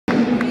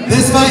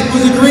This fight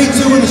was agreed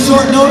to in a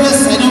short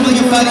notice. I normally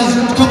give fighters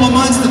a couple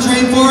months to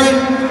train for it.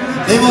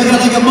 They only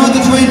got like a month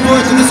to train for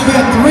it, so this will be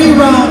a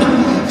 3-round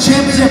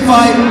championship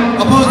fight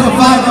opposed to a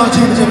 5-round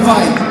championship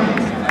fight.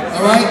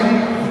 Alright?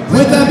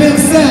 With that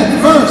being said,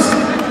 first,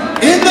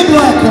 in the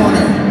black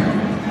corner,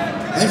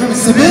 and from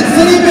Cement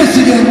City,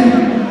 Michigan,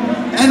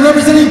 and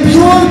representing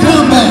Pure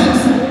Combat,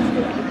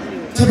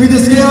 to be the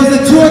scales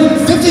at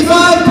 255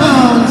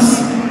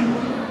 pounds,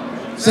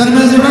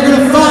 Gentlemen, has a record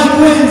of 5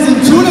 wins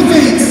and 2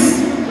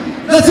 defeats.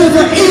 Let's hear it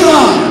for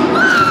Eli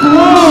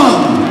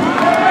Strong.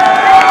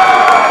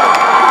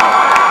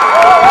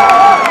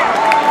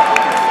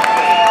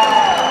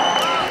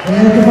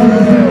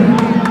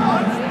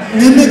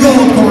 In the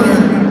gold corner,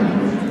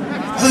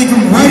 hailing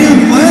from right here in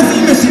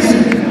Lansing, Michigan,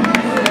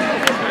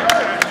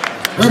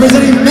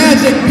 representing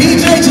Magic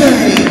BJJ,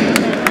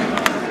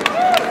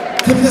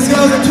 tipping the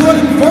scales at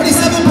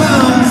 247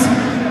 pounds,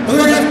 with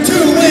a record of 2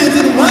 wins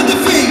and 1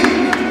 defeat.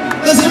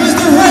 Let's hear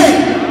Mr. Ray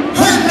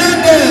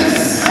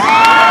Hernandez.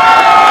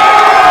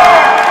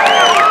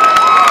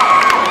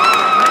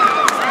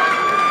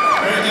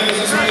 Alright guys,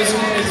 this race is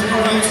 3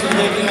 rounds for the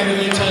making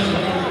heavyweight title.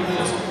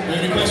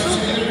 Any questions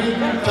for the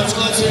interview? Touch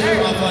gloves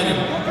here, I'll find you.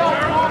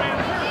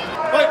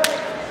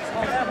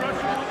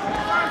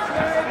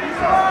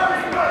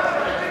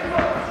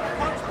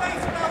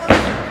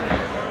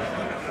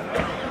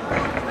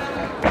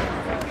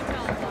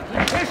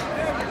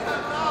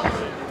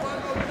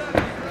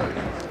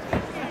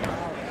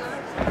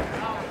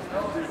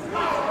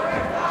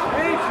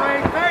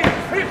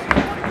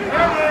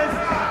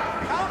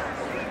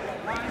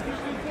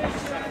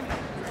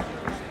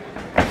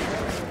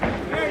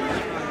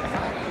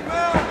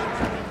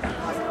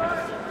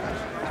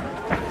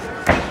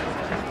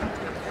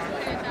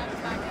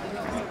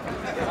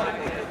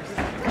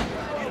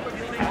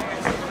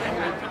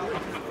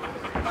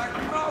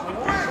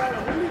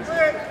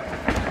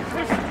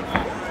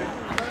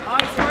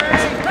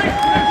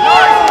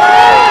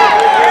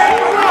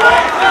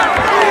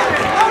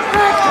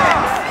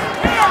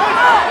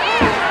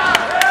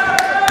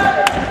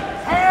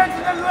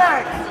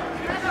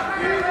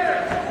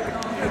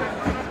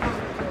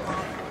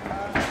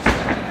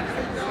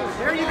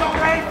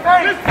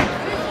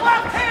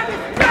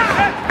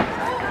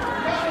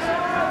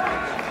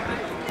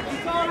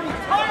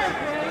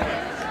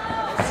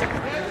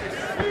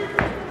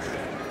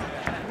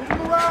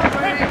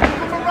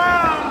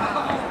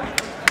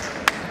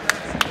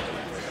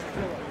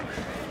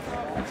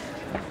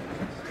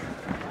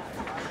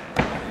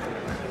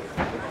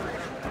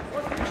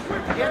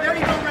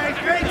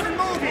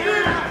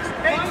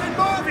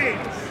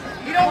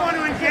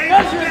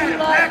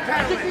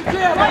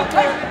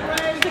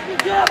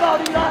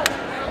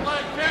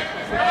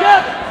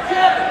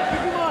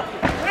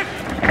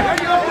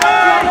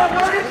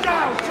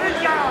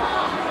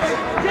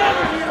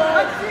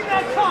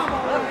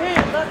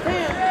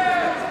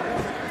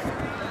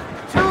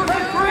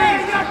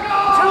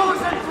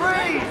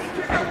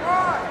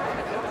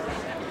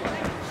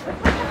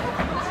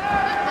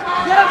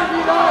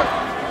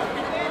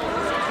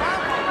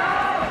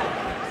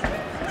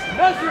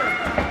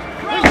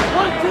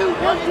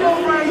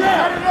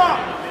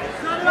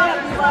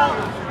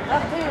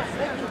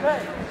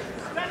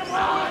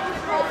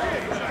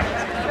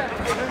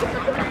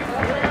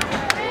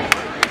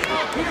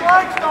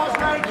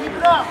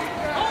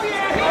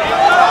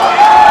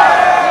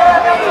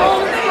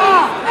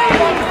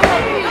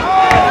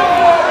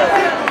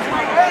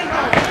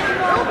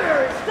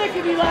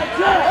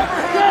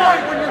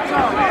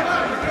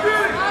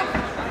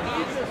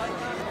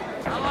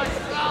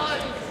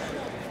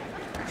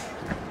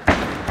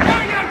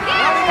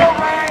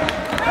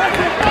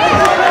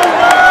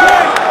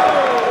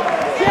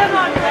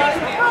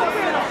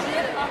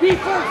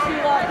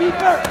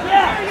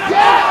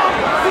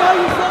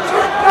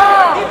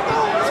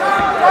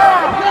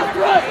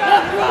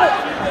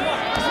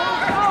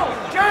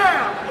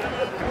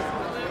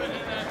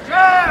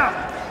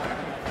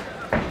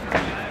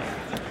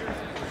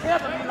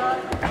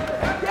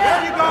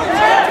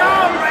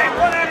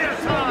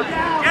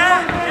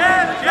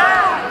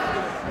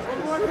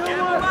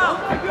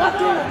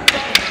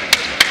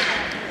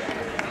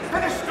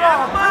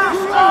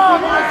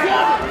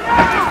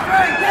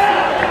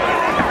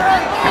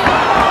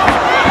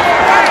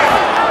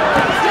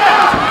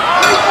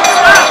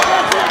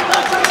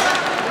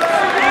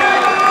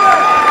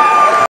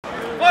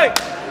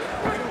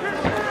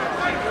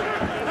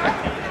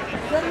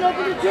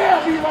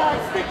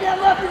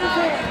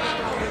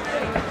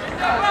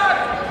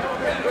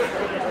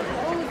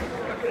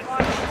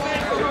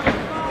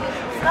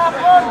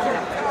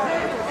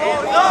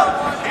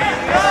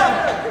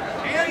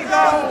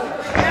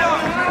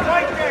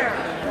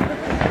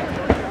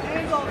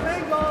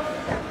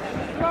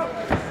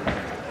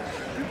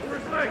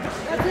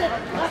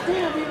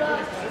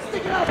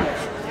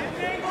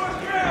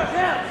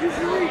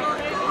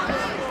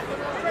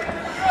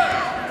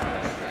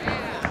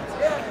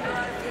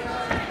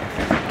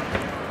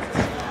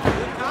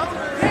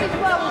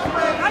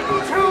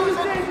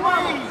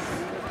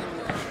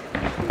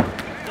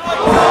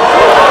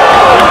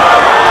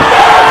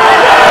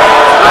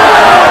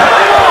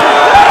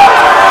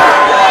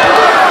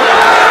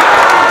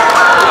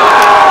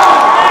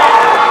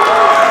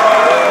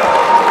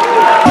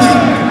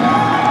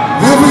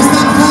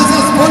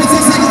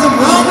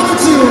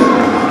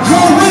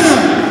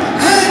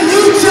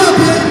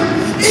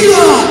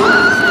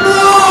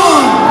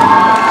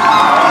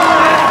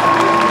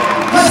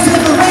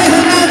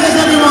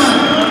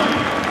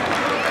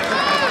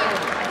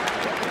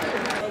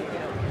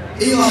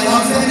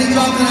 outstanding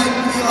job tonight,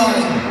 Eli.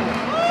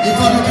 You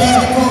fought the case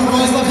before.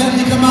 Royce love having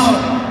you come out.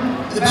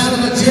 The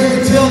battle of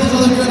Jerry Till, there's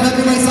other good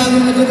heavyweights out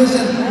here in the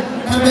division.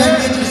 Come back,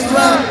 get your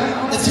strap.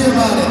 Let's hear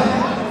about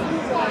it.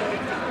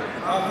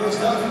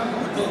 First off, I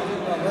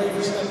thank Ray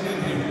for stepping in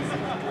here.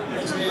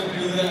 Let's be able to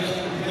do that.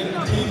 Get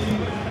the team,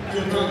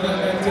 good combat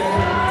back there.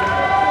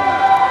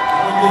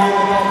 I'm going to get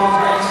with all those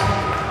guys.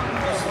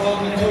 First of all,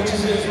 the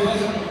coaches here as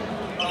well.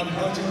 I'm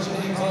coaching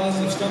Jane Claus,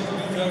 they've stuck with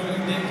me for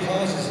everything. Dave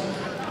Claus is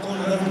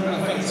going to everything I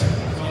face. So,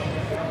 I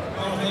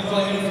want to thank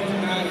all of you for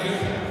coming out here.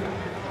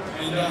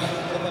 And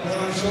hope I put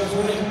on a show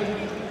for you.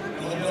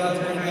 I hope you're out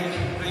there and